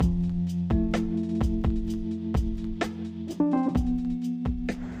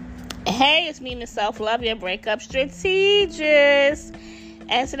Hey, it's me, Miss Self-Love, your breakup strategist.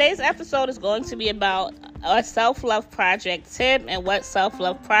 And today's episode is going to be about a self-love project tip and what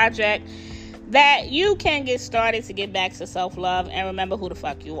self-love project that you can get started to get back to self-love and remember who the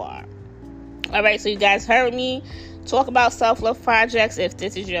fuck you are. All right, so you guys heard me talk about self-love projects. If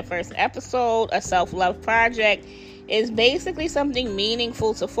this is your first episode, a self-love project is basically something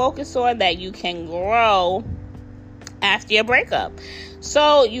meaningful to focus on that you can grow after your breakup.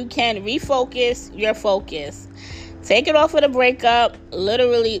 So you can refocus your focus. Take it off of the breakup,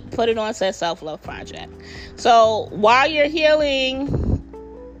 literally put it onto a self-love project. So while you're healing,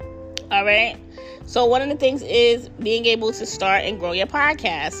 all right, so one of the things is being able to start and grow your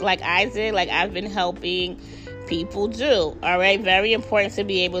podcast like I did, like I've been helping people do, all right? Very important to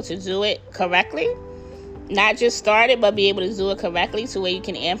be able to do it correctly. Not just start it, but be able to do it correctly to where you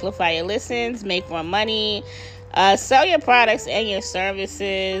can amplify your listens, make more money, sell your products and your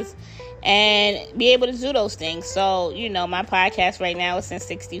services, and be able to do those things. So, my podcast right now is in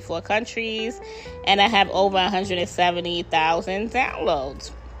 64 countries, and I have over 170,000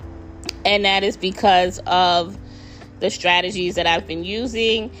 downloads. And that is because of the strategies that I've been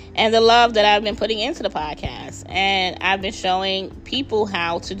using and the love that I've been putting into the podcast. And I've been showing people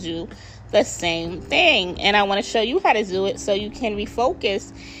how to do the same thing. And I want to show you how to do it so you can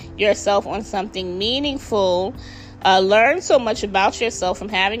refocus yourself on something meaningful. Learn so much about yourself from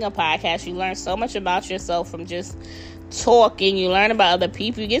having a podcast. You learn so much about yourself from just talking. You learn about other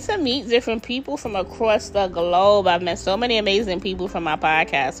people. You get to meet different people from across the globe. I've met so many amazing people from my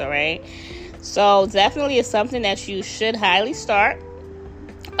podcast, all right? So definitely it's something that you should highly start.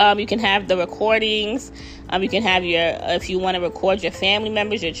 You can have the recordings. You can have if you want to record your family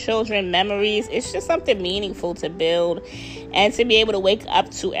members, your children, memories. It's just something meaningful to build and to be able to wake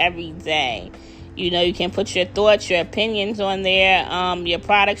up to every day. You can put your thoughts, your opinions on there, your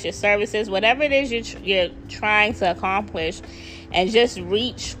products, your services, whatever it is you're trying to accomplish, and just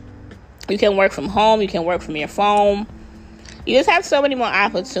reach. You can work from home. You can work from your phone. You just have so many more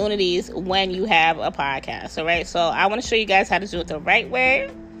opportunities when you have a podcast, all right? So I want to show you guys how to do it the right way.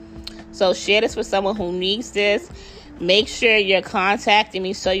 So share this with someone who needs this. Make sure you're contacting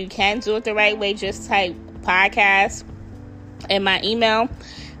me so you can do it the right way. Just type podcast in my email,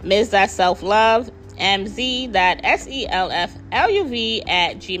 ms.selflove,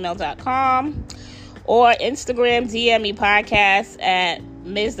 mz.selfluv@gmail.com, or Instagram, DM me podcast at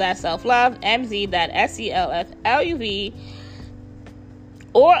ms.selflove, mz.selfluv,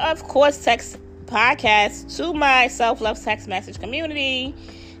 or of course text podcast to my self-love text message community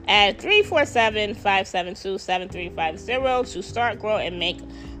at 347-572-7350 to start, grow, and make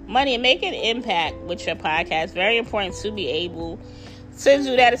money and make an impact with your podcast. Very important to be able to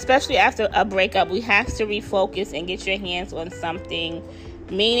do that, especially after a breakup. We have to refocus and get your hands on something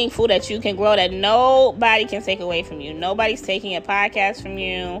meaningful that you can grow, that nobody can take away from you. Nobody's taking a podcast from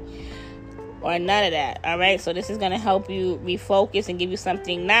you or none of that, all right? So this is going to help you refocus and give you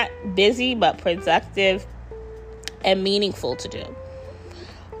something not busy but productive and meaningful to do,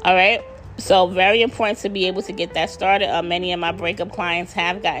 all right? So very important to be able to get that started. Many of my breakup clients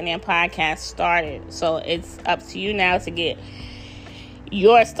have gotten their podcast started. So it's up to you now to get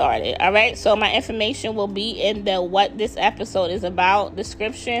yours started. All right. So my information will be in the what this episode is about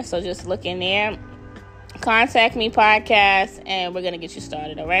description. So just look in there. Contact me podcast and we're going to get you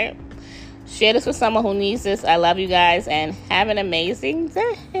started. All right. Share this with someone who needs this. I love you guys and have an amazing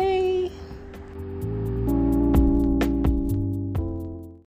day.